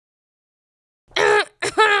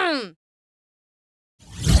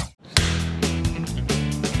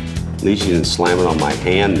At least you didn't slam it on my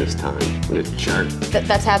hand this time. What a jerk.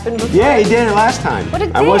 That's happened before? Yeah, he did it last time. What a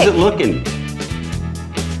dick. I wasn't looking.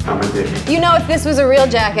 I'm a dick. You know, if this was a real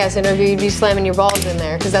Jackass interview, you'd be slamming your balls in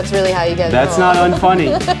there, because that's really how you guys roll. That's not unfunny.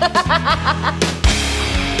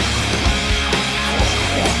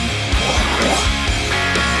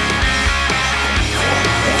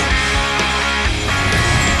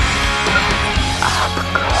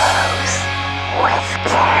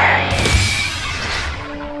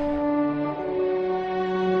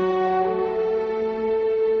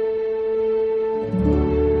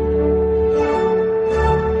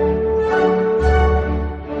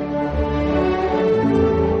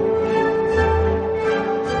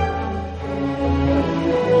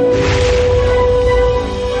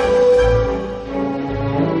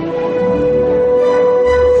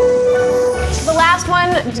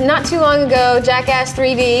 Not too long ago, Jackass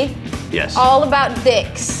 3D. Yes. All about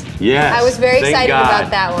dicks. Yes. I was very excited God.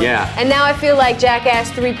 about that one. Yeah. And now I feel like Jackass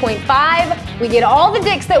 3.5, we get all the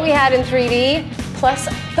dicks that we had in 3D, plus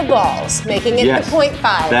the balls, making it the .5.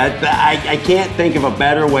 I can't think of a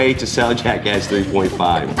better way to sell Jackass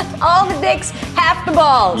 3.5. All the dicks, half the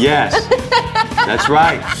balls. Yes. That's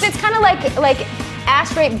right. It's kind of like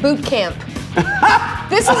ass rape boot camp.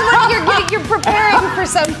 This is when you're preparing for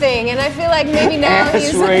something, and I feel like maybe now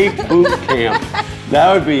ass rape boot camp.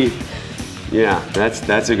 That would be, yeah,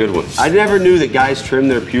 that's a good one. I never knew that guys trim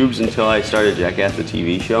their pubes until I started Jackass, the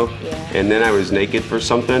TV show. Yeah. And then I was naked for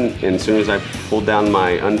something, and as soon as I pulled down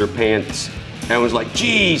my underpants, I was like,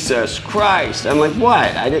 Jesus Christ. I'm like,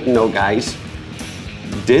 what? I didn't know guys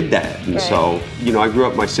did that. And so, you know, I grew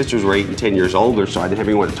up, my sisters were 8 and 10 years older, so I didn't have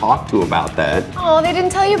anyone to talk to about that. Oh, they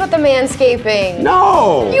didn't tell you about the manscaping.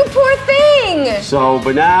 No! You poor thing! So,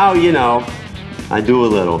 but now, you know, I do a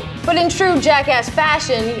little. But in true Jackass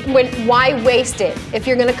fashion, why waste it if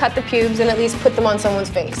you're gonna cut the pubes and at least put them on someone's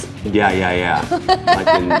face? Yeah. Like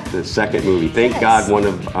in the second movie. Thank God one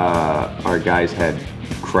of our guys had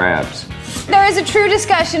crabs. There is a true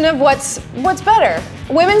discussion of what's better,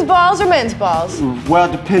 women's balls or men's balls?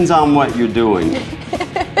 Well, it depends on what you're doing.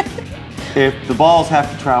 If the balls have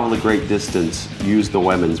to travel a great distance, use the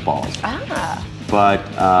women's balls. Ah. But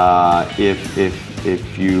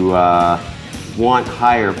if you want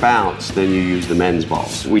higher bounce, then you use the men's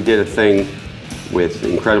balls. We did a thing with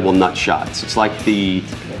incredible nut shots. It's like the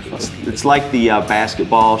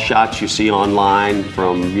basketball shots you see online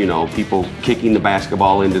from, you know, people kicking the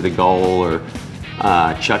basketball into the goal or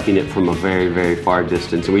chucking it from a very, very far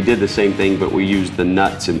distance. And we did the same thing, but we used the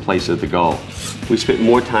nuts in place of the goal. We spent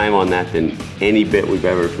more time on that than any bit we've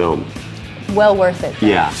ever filmed. Well worth it.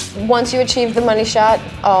 Yeah. Once you achieved the money shot,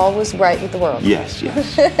 all was right with the world. Yes.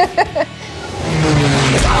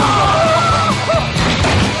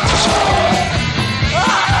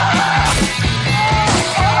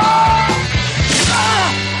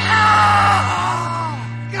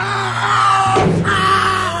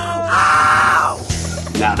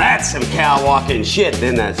 Now that's some cow walking shit,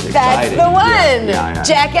 then that's exciting. That's the one! Yeah.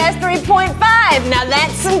 Jackass 3.5, now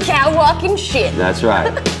that's some cow walking shit. That's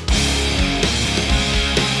right.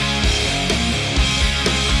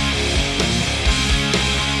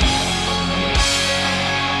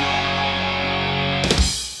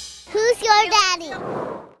 Who's your daddy?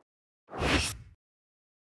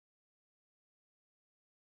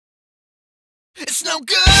 It's no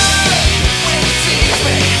good when you tease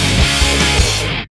me.